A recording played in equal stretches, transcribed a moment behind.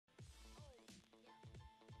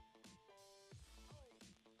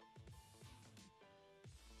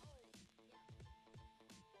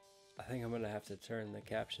think I'm gonna have to turn the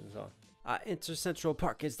captions on. Enter Central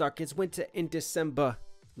Park. It's dark. It's winter in December.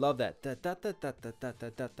 Love that.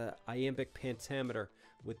 Iambic pentameter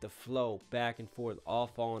with the flow back and forth,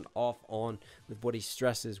 off on, with what he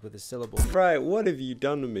stresses with a syllable. Right, what have you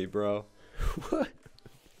done to me, bro?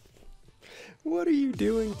 What are you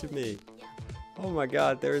doing to me? Oh my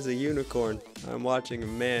God, there is a unicorn. I'm watching a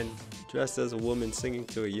man dressed as a woman singing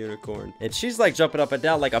to a unicorn. And she's like jumping up and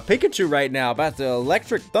down like a Pikachu right now, about to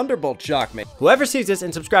electric thunderbolt shock me. Whoever sees this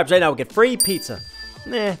and subscribes right now will get free pizza.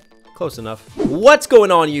 Nah, close enough. What's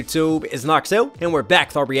going on, YouTube? It's Knox Hill, and we're back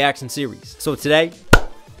with our reaction series. So today,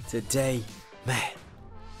 man,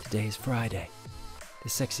 today is Friday. The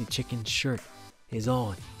sexy chicken shirt is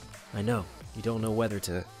on. I know, you don't know whether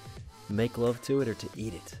to make love to it or to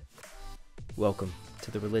eat it. Welcome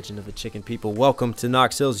to the religion of the chicken people. Welcome to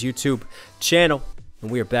Knox Hill's YouTube channel,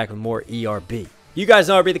 and we are back with more ERB. You guys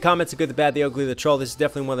know I read the comments, the good, the bad, the ugly, the troll. This is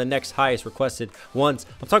definitely one of the next highest requested ones.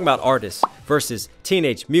 I'm talking about artists versus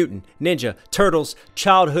Teenage Mutant Ninja Turtles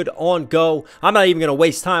childhood on go. I'm not even going to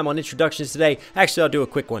waste time on introductions today. Actually, I'll do a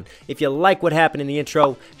quick one. If you like what happened in the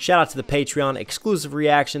intro, shout out to the Patreon, exclusive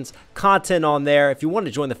reactions, content on there. If you want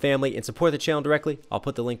to join the family and support the channel directly, I'll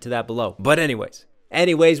put the link to that below. But anyways,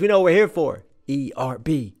 we know what we're here for.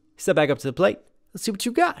 ERB. Step back up to the plate. Let's see what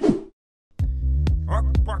you got.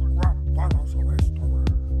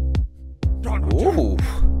 Ooh.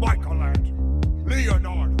 Michelangelo,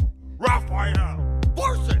 Leonardo, Raphael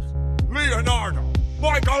versus Leonardo,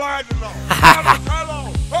 Michelangelo,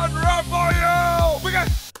 Donatello, and Raphael.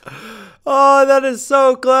 Oh, that is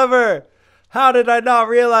so clever. How did I not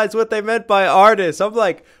realize what they meant by artists? I'm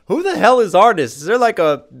like, who the hell is artists? Is there like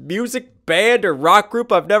a music band or rock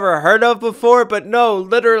group I've never heard of before? But no,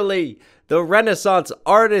 literally, the Renaissance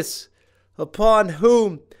artists upon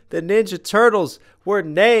whom the Ninja Turtles were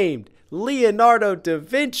named. Leonardo da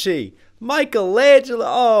Vinci,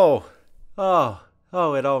 Michelangelo. Oh,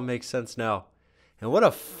 it all makes sense now. And what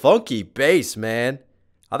a funky bass, man.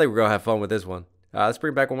 I think we're going to have fun with this one. Let's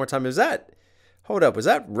bring it back one more time. Hold up, was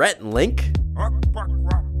that Rhett and Link?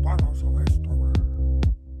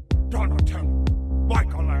 Donatello,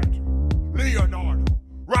 Michelangelo, Leonardo,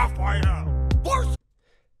 Raphael.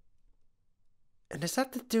 And is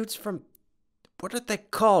that the dudes from, what are they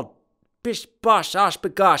called? Bish, bosh, osh,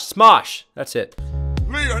 bagosh, smosh. That's it.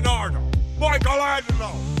 Leonardo,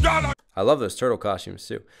 Michelangelo, Donatello. I love those turtle costumes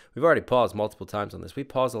too. We've already paused multiple times on this. We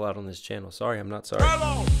pause a lot on this channel. Sorry, I'm not sorry.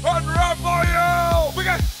 Hello, and Raphael. We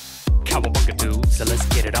got Cowabunga dude, so let's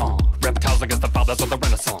get it on. Reptiles against the fathers of the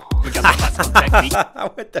Renaissance. We got the classical technique.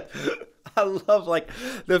 What the? I love like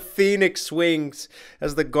the phoenix swings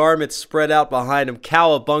as the garments spread out behind him.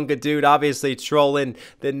 Cowabunga dude, obviously trolling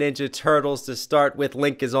the Ninja Turtles to start with.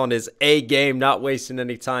 Link is on his A game, not wasting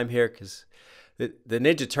any time here because the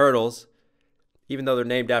Ninja Turtles, even though they're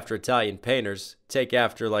named after Italian painters, take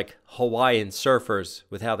after like Hawaiian surfers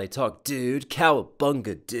with how they talk. Dude,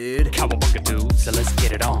 cowabunga dude. Cowabunga dude, so let's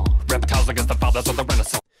get it on. Reptiles against the fathers of the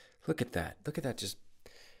Renaissance. Look at that. Look at that. Just,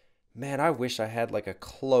 man, I wish I had like a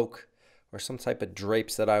cloak or some type of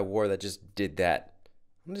drapes that I wore that just did that.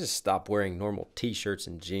 I'm gonna just stop wearing normal t-shirts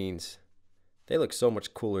and jeans. They look so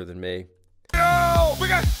much cooler than me. Yo, we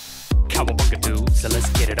got Cowabunga dude, so let's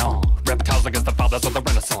get it on. Reptiles against the fathers of the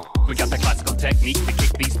Renaissance. We got the classical technique to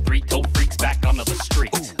kick these three-toed freaks back onto the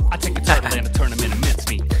street. I take a turtle and turn them into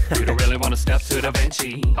mincemeat. You don't really want to step to Da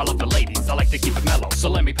Vinci. I love the ladies, I like to keep it mellow. So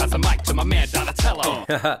let me pass the mic to my man Donatello.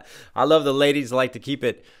 I love the ladies, I like to keep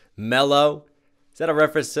it mellow. Is that a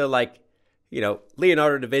reference to like, you know,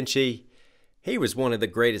 Leonardo da Vinci? He was one of the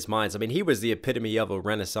greatest minds. I mean, he was the epitome of a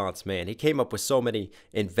Renaissance man. He came up with so many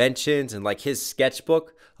inventions and like his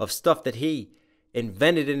sketchbook of stuff that he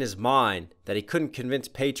invented in his mind that he couldn't convince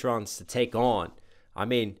patrons to take on. I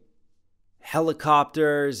mean,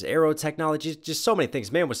 helicopters, aero technology, just so many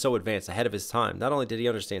things. Man was so advanced, ahead of his time. Not only did he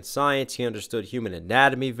understand science, he understood human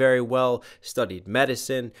anatomy very well, studied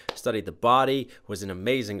medicine, studied the body, was an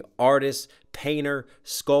amazing artist, painter,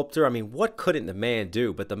 sculptor. I mean, what couldn't the man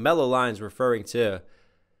do? But the mellow lines referring to,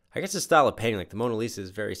 I guess, his style of painting. Like the Mona Lisa is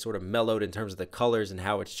very sort of mellowed in terms of the colors and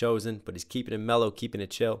how it's chosen, but he's keeping it mellow, keeping it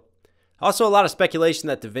chill. Also, a lot of speculation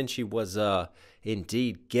that Da Vinci was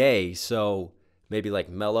indeed gay, so maybe like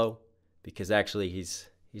mellow, because actually he's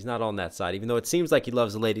not on that side. Even though it seems like he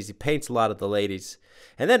loves the ladies, he paints a lot of the ladies.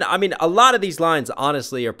 And then, I mean, a lot of these lines,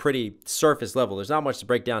 honestly, are pretty surface level. There's not much to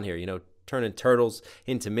break down here. You know, turning turtles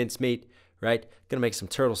into mincemeat, right? Gonna make some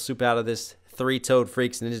turtle soup out of this. Three-toed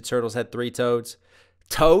freaks. Ninja Turtles had three toads.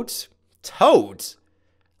 Toads? Toads?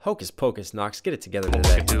 Hocus pocus, Knox. Get it together I'm a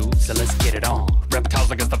today. dude, so let's get it on. Reptiles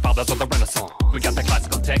against the fathers of the Renaissance. We got the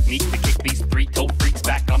classical technique to kick these three-toed freaks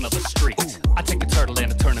back onto the street. I take a turtle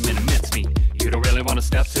and turn him into mincemeat. You don't really want to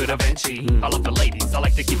step to Da Vinci. I love the ladies, I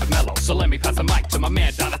like to keep it mellow. So let me pass the mic to my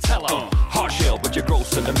man Donatello. Hard shell, but you're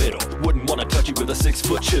gross in the middle. Wouldn't want to touch you with a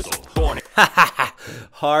 6-foot chisel. Born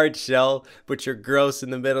Hard shell, but you're gross in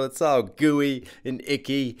the middle. It's all gooey and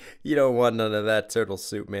icky. You don't want none of that turtle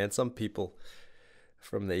soup, man. Some people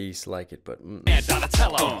from the east like it, but Man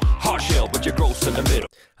Donatello. hard shell, but you're gross in the middle.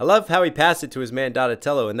 I love how he passed it to his man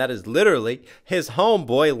Donatello, and that is literally his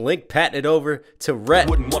homeboy Link patting it over to Rhett.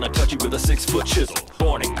 Wouldn't want to touch you with a 6-foot chisel.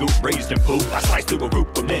 Born in goop, raised in poop. I slice through a root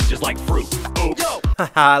of ninjas like fruit. Oh, yo!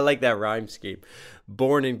 I like that rhyme scheme.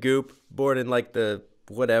 Born in goop, born in like the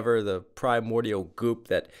whatever, the primordial goop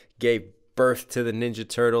that gave birth to the Ninja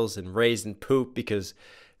Turtles, and raised in poop because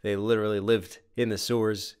they literally lived in the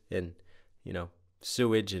sewers, and, you know,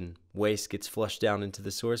 sewage and waste gets flushed down into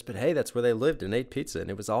the sewers. But hey, that's where they lived and ate pizza,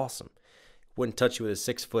 and it was awesome. Wouldn't touch you with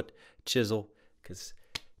a 6-foot chisel because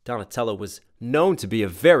Donatello was known to be a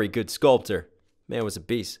very good sculptor. Man was a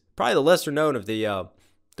beast. Probably the lesser known of the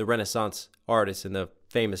Renaissance artists, and the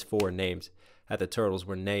famous 4 names that the turtles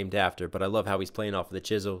were named after. But I love how he's playing off of the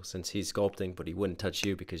chisel since he's sculpting, but he wouldn't touch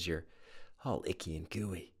you because you're all icky and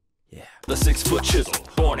gooey. Yeah. The 6-foot chisel.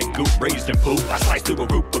 Born in goop, raised in poop. I slice through a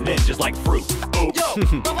root of ninjas like fruit. Oh, Yo,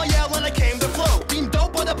 Raphael when I came to flow. Beam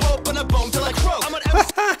dope on the Pope and a bone till I croak. I'm an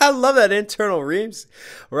MC. I love that internal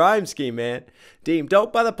rhyme scheme, man. Deemed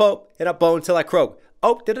dope by the Pope and a bone till I croak.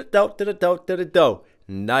 Oh, did-a-do.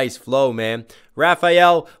 Nice flow, man.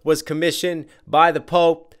 Raphael was commissioned by the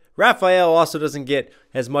Pope. Raphael also doesn't get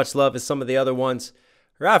as much love as some of the other ones.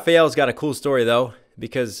 Raphael's got a cool story, though,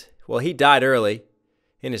 because, well, he died early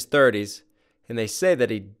in his 30s, and they say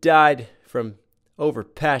that he died from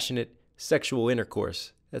overpassionate sexual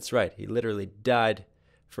intercourse. That's right, he literally died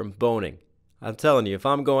from boning. I'm telling you, if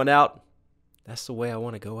I'm going out, that's the way I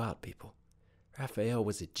want to go out, people. Raphael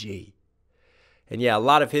was a G. And yeah, a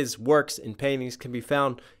lot of his works and paintings can be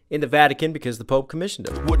found in the Vatican because the Pope commissioned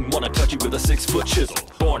them. wouldn't want to touch you with a 6-foot chisel.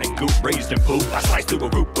 Born in goop, raised in poop. I slice through a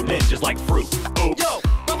root of ninjas like fruit. Oh, Yo,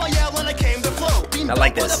 Raphael when I came to flow. Beam I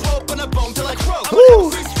like dope on this. the Pope and a bone till I croak. I'm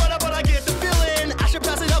Woo. an MC sweater, but I get the feeling. I should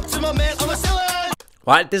pass it up to my man. I'm a seller.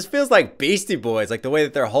 What? This feels like Beastie Boys, like the way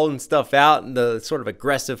that they're holding stuff out and the sort of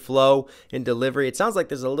aggressive flow in delivery. It sounds like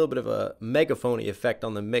there's a little bit of a megaphony effect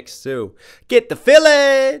on the mix too. Get the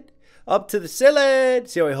feeling! Up to the ceiling.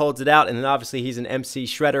 See how he holds it out? And then obviously he's an MC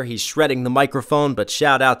shredder. He's shredding the microphone. But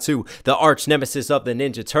shout out to the arch nemesis of the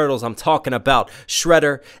Ninja Turtles. I'm talking about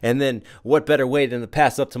Shredder. And then what better way than to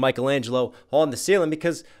pass up to Michelangelo on the ceiling?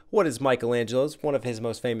 Because what is Michelangelo's? One of his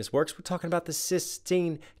most famous works. We're talking about the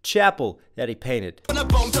Sistine Chapel that he painted. On a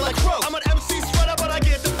bone till I croak. I'm an MC sweater, but I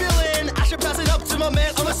get the feeling. I should pass it up to my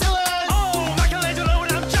man. I'm a seller. Oh, Michelangelo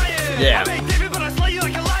and I'm giant. Yeah. I make David, but I slay you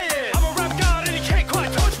like a lion. I'm a rap god and you can't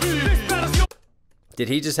quite touch me. This battle's your Did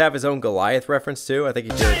he just have his own Goliath reference too? I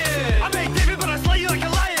think he did. giant. I make David, but I slay you like a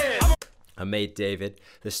lion. I made David,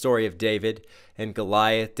 the story of David and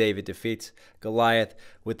Goliath. David defeats Goliath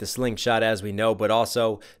with the slingshot, as we know, but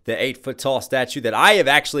also the 8-foot tall statue that I have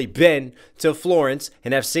actually been to Florence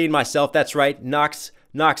and have seen myself. That's right, Knox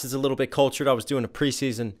is a little bit cultured. I was doing a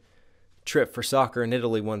preseason trip for soccer in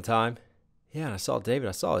Italy one time. Yeah, and I saw David.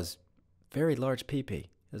 I saw his very large pee-pee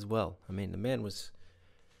as well. I mean, the man was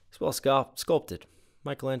well sculpted.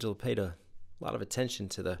 Michelangelo paid a lot of attention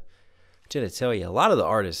to the genitalia. A lot of the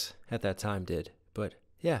artists at that time did. But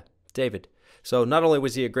yeah, David. So not only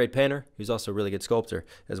was he a great painter, he was also a really good sculptor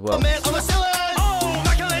as well. Man, I'm a seller. Oh,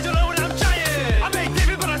 Michelangelo and I'm giant. I make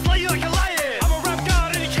David, but I slay you like a lion. I'm a rap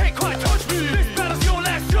god and you can't quite touch me. This battle's your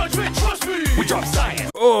last judgment, trust me. we drop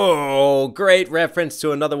science. Oh, great reference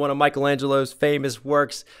to another one of Michelangelo's famous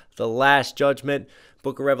works, The Last Judgment,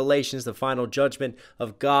 Book of Revelations, the final judgment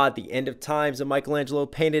of God, the end of times that Michelangelo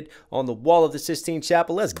painted on the wall of the Sistine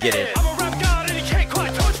Chapel. Let's get it. I'm a rap god and you can't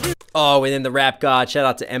quite touch me. Oh, and then the rap god. Shout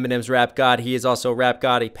out to Eminem's rap god. He is also a rap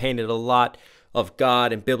god. He painted a lot of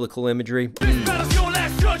God and biblical imagery. This battle's your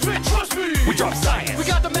last judgment, trust me. We drop science. We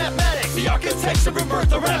got the mathematics. The architects of rebirth,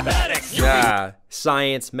 the rap addicts. Yeah,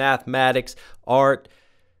 science, mathematics, art,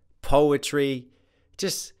 poetry.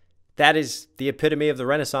 Just, that is the epitome of the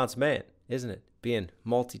Renaissance man, isn't it? Being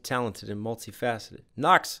multi-talented and multifaceted.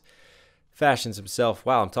 Knox fashions himself.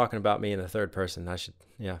 Wow, I'm talking about me in the third person.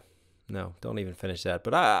 No, don't even finish that.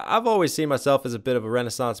 But I've always seen myself as a bit of a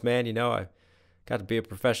Renaissance man. You know, I got to be a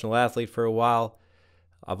professional athlete for a while.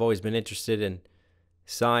 I've always been interested in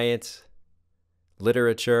science,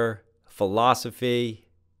 literature, philosophy.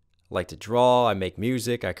 I like to draw. I make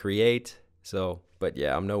music. I create. So But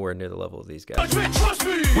yeah, I'm nowhere near the level of these guys. Trust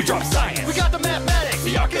me! We drop science! We got the mathematics.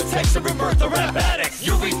 The architects of rebirth, the rap addicts!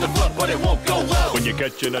 You eat the foot, but it won't go well when you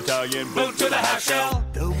catch an Italian boot to the half shell.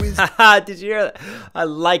 Haha, did you hear that? I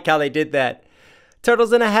like how they did that.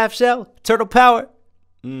 Turtles in a half shell, turtle power.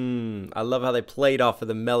 I love how they played off of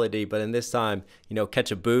the melody, but in this time, you know,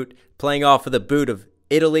 catch a boot. Playing off of the boot of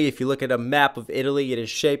Italy. If you look at a map of Italy, it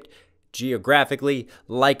is shaped geographically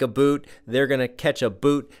like a boot. They're gonna catch a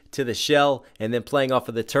boot to the shell, and then playing off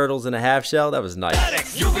of the turtles in a half shell. That was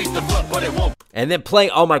nice. You eat the foot, but it won't. And then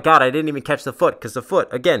playing, oh my god, I didn't even catch the foot, because the foot,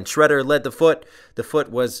 again, Shredder led the foot. The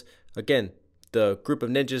foot was, again, the group of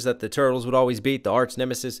ninjas that the turtles would always beat, the arch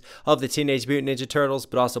nemesis of the Teenage Mutant Ninja Turtles,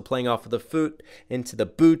 but also playing off of the foot into the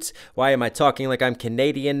boots. Why am I talking like I'm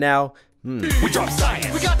Canadian now? We drop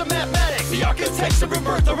science. We got the mathematics. The architects of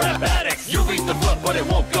rebirth, the rap addicts. You eat the foot, but it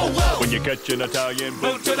won't go well when you catch an Italian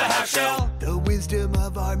boot to the half shell. The wisdom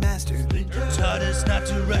of our master taught us not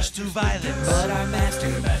to rush to violence, but our master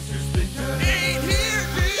ain't here.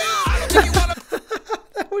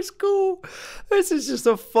 That was cool. This is just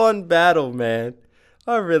a fun battle, man.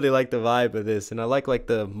 I really like the vibe of this, and I like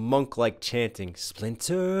the monk-like chanting,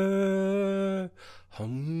 Splinter,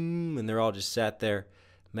 and they're all just sat there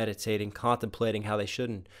meditating, contemplating how they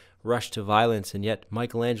shouldn't rush to violence, and yet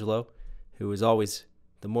Michelangelo, who is always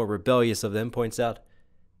the more rebellious of them, points out,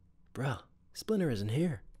 bruh, Splinter isn't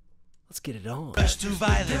here. Let's get it on. Rush to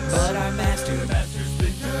violence, but our master ain't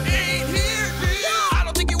here. I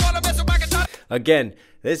don't think you want to mess with my guitar. Again,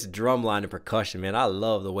 this drum line and percussion, man, I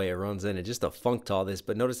love the way it runs in. And just the funk to all this,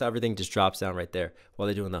 but notice how everything just drops down right there while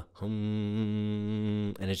they're doing the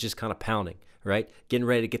hum, and it's just kind of pounding, right? Getting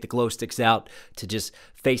ready to get the glow sticks out to just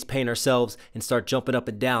face paint ourselves and start jumping up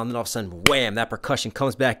and down. Then all of a sudden, wham, that percussion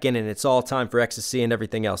comes back in, and it's all time for ecstasy and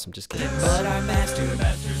everything else. I'm just kidding. But our master ain't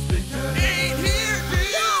here.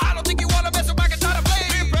 I don't think you want to mess with my guitar.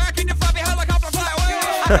 Play back in the fly behind like I'm fly away.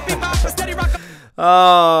 I can be my steady rock.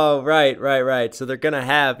 Oh, right. So they're going to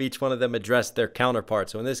have each one of them address their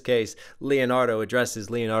counterpart. So in this case, Leonardo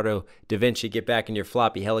addresses Leonardo da Vinci, get back in your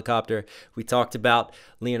floppy helicopter. We talked about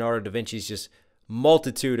Leonardo da Vinci's just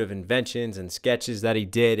multitude of inventions and sketches that he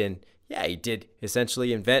did. And yeah, he did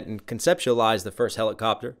essentially invent and conceptualize the first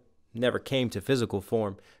helicopter. Never came to physical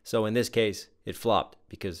form. So in this case, it flopped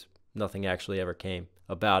because nothing actually ever came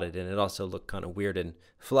about it. And it also looked kind of weird and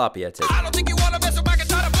floppy, I'd say. I don't think you want to mess with my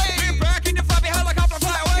guitar. Play back in the fly behind like I'm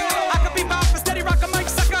fly away. I can be my steady rock a mic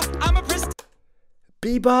sucker. I'm a prist.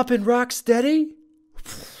 Bebop and rock steady?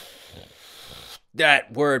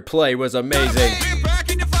 That wordplay was amazing.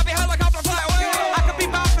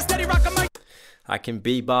 I can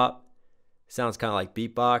bebop. Sounds kind of like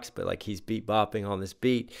beatbox, but like he's beatbopping on this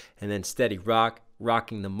beat. And then steady rock,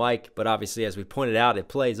 rocking the mic. But obviously, as we pointed out, it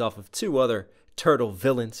plays off of two other turtle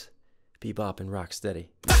villains, Bebop and Rocksteady.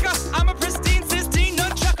 I'm a pristine, sistine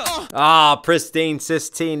nunchucker. Ah, pristine,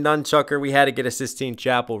 Sistine Nunchucker. We had to get a Sistine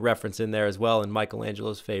Chapel reference in there as well, and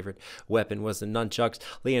Michelangelo's favorite weapon was the nunchucks.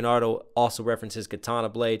 Leonardo also references katana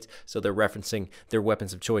blades, so they're referencing their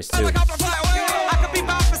weapons of choice too.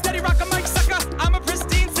 I'm a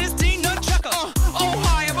pristine, sistine nunchucker. Oh,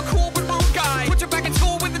 hi, I'm a cool but rude guy. Put you back in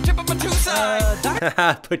school with the tip of my two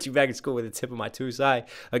side. Put you back in school with the tip of my two side.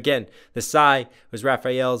 Again, the sai was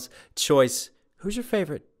Raphael's choice. Who's your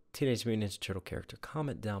favorite Teenage Mutant Ninja Turtle character?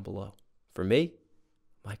 Comment down below. For me,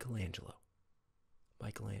 Michelangelo.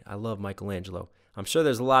 I love Michelangelo. I'm sure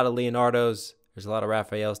there's a lot of Leonardos. There's a lot of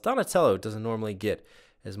Raphaels. Donatello doesn't normally get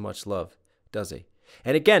as much love, does he?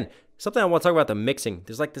 And again, something I want to talk about, the mixing.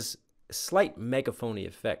 There's like this slight megaphony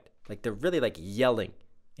effect. Like they're really like yelling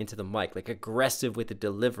into the mic, like aggressive with the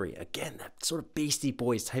delivery. Again, that sort of Beastie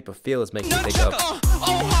Boys type of feel is making me think of. Oh,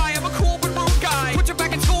 hi, I'm a cool but rude guy. Put you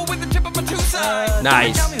back in school with the tip of my two side.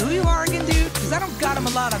 Nice. Tell me who you are again, dude, because I don't got him a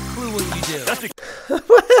lot of clue what you do. With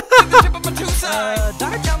the tip of my two side.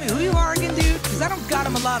 Donna, tell me who you are again, dude, because I don't got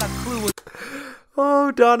him a lot of clue what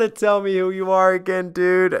Oh, Donna, tell me who you are again,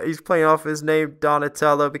 dude. He's playing off his name,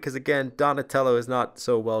 Donatello, because again, Donatello is not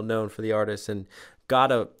so well known for the artist. And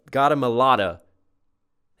Guatemala,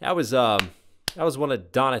 that was one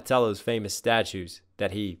of Donatello's famous statues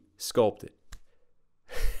that he sculpted.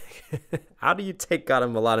 How do you take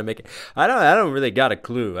Guatemala and make it? I don't really got a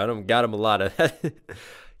clue. I don't got him a lot of.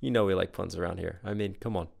 You know we like puns around here. I mean,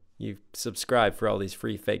 come on. You subscribe for all these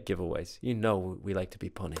free fake giveaways. You know we like to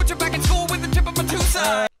be punny. Put you back in school with the tip of my two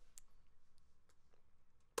side.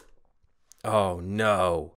 Oh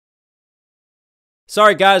no.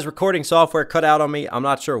 Sorry guys, recording software cut out on me. I'm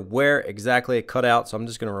not sure where exactly it cut out, so I'm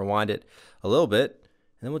just going to rewind it a little bit,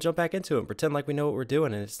 and then we'll jump back into it and pretend like we know what we're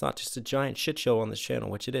doing, and it's not just a giant shit show on this channel,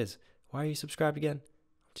 which it is. Why are you subscribed again?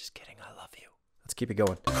 I'm just kidding. I love you. Let's keep it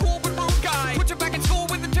going. Cool but rude guy. Put you back in school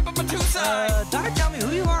with the tip of my two sides. Donna, tell me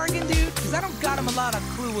who you are again, dude? Because I don't got him a lot of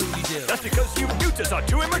clue what you do. That's because you mutants are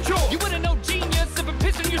too immature. You wouldn't know genius if it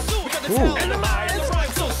piss in your sewer. We got the Ooh. talent and the lie and the rhyme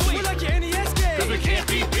so sweet. We're like your NES game. Cause we can't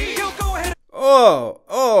be beat. Yo, go ahead.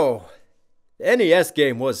 Oh. The NES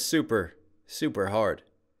game was super hard.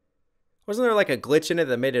 Wasn't there like a glitch in it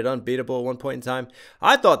that made it unbeatable at one point in time?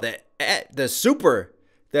 I thought that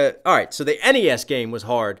alright, so the NES game was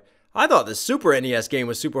hard. I thought the Super NES game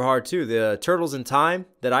was super hard too. The Turtles in Time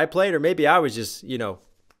that I played, or maybe I was just,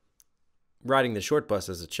 riding the short bus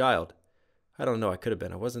as a child. I don't know, I could have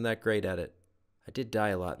been. I wasn't that great at it. I did die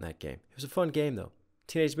a lot in that game. It was a fun game though.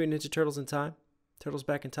 Teenage Mutant Ninja Turtles in Time? Turtles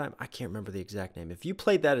Back in Time? I can't remember the exact name. If you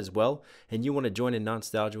played that as well, and you want to join in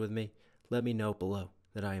nostalgia with me, let me know below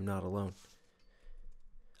that I am not alone.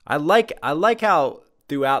 I like how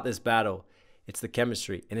throughout this battle, it's the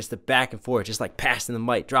chemistry and it's the back and forth, just like passing the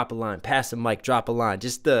mic, drop a line, pass the mic, drop a line.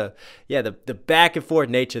 Just the back and forth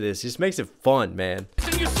nature of this just makes it fun, man.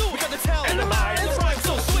 In your sewer. We got the talent and the lie and the rhyme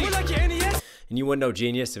so sweet. We're like your NES. And you wouldn't know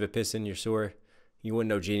genius if it pissed in your sewer. You wouldn't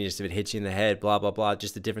know genius if it hit you in the head, blah, blah, blah.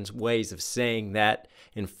 Just the different ways of saying that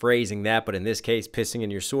and phrasing that. But in this case, pissing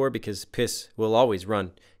in your sewer, because piss will always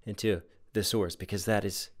run into the sewers, because that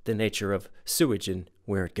is the nature of sewage and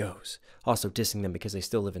where it goes. Also dissing them because they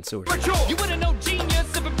still live in sewers. You wouldn't know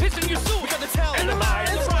genius if it piss in your sewer. We got the talent and the lie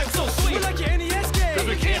and the rhyme so sweet. We're like your NES game. Cause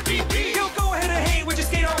we can't be beat. Yo, go ahead and hate. We just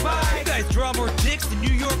skate on by. You guys draw more dicks than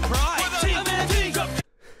New York Pride. TMNT.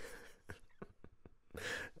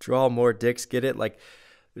 Draw more dicks, get it? Like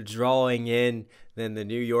drawing in than the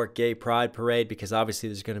New York Gay Pride Parade, because obviously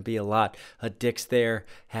there's going to be a lot of dicks there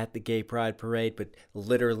at the Gay Pride Parade, but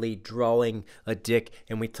literally drawing a dick.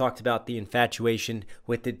 And we talked about the infatuation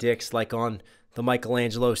with the dicks, like on the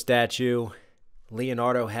Michelangelo statue.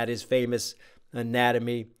 Leonardo had his famous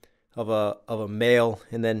anatomy of a male,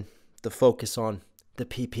 and then the focus on the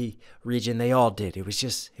PP region. They all did. It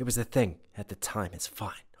was a thing at the time. It's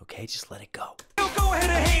fine. Okay, just let it go. Yo, go ahead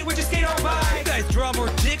and hate. We just skate on by. You guys draw more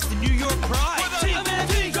dicks than New York Pride.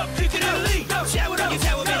 TMNT. Shower on your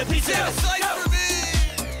tower made of pizza.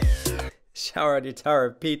 Shower on your tower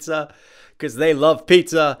of pizza, because they love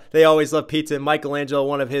pizza. They always love pizza. And Michelangelo,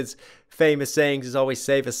 one of his famous sayings is always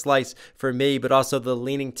save a slice for me, but also the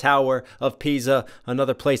Leaning Tower of Pisa,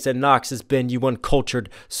 another place that Knox has been, you uncultured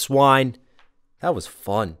swine. That was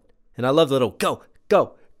fun. And I love the little go,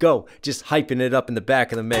 go, go, just hyping it up in the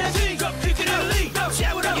back of the mix.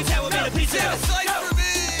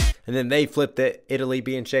 And then they flipped it, Italy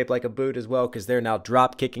being shaped like a boot as well, because they're now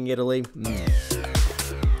drop kicking Italy.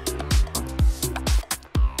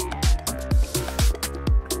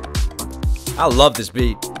 I love this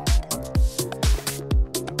beat.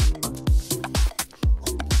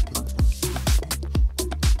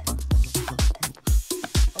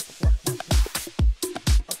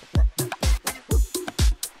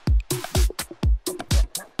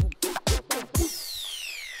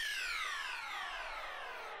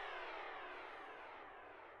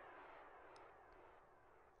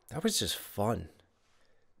 That was just fun.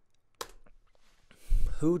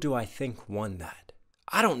 Who do I think won that?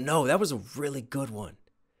 I don't know. That was a really good one.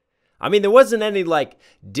 I mean, there wasn't any like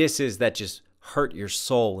disses that just hurt your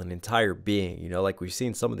soul and entire being, like we've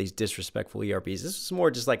seen some of these disrespectful ERBs. This was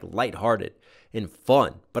more just like lighthearted and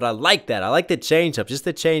fun. But I like that. I like the change up, just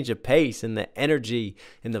the change of pace and the energy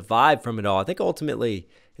and the vibe from it all. I think ultimately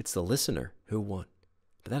it's the listener who won.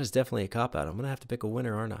 But that is definitely a cop-out. I'm going to have to pick a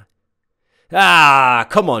winner, aren't I? Ah,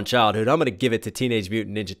 come on, childhood. I'm going to give it to Teenage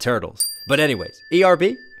Mutant Ninja Turtles. But anyways,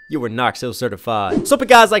 ERB, you were Knox Hill certified. So, if you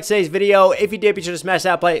guys like today's video, if you did, be sure to smash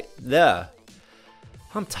that play.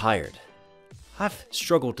 I'm tired. I've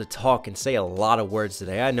struggled to talk and say a lot of words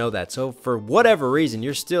today. I know that. So, for whatever reason,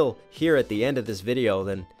 you're still here at the end of this video,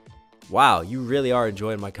 then wow, you really are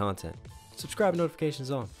enjoying my content. Subscribe and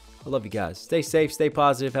notifications on. I love you guys. Stay safe, stay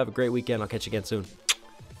positive. Have a great weekend. I'll catch you again soon.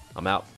 I'm out.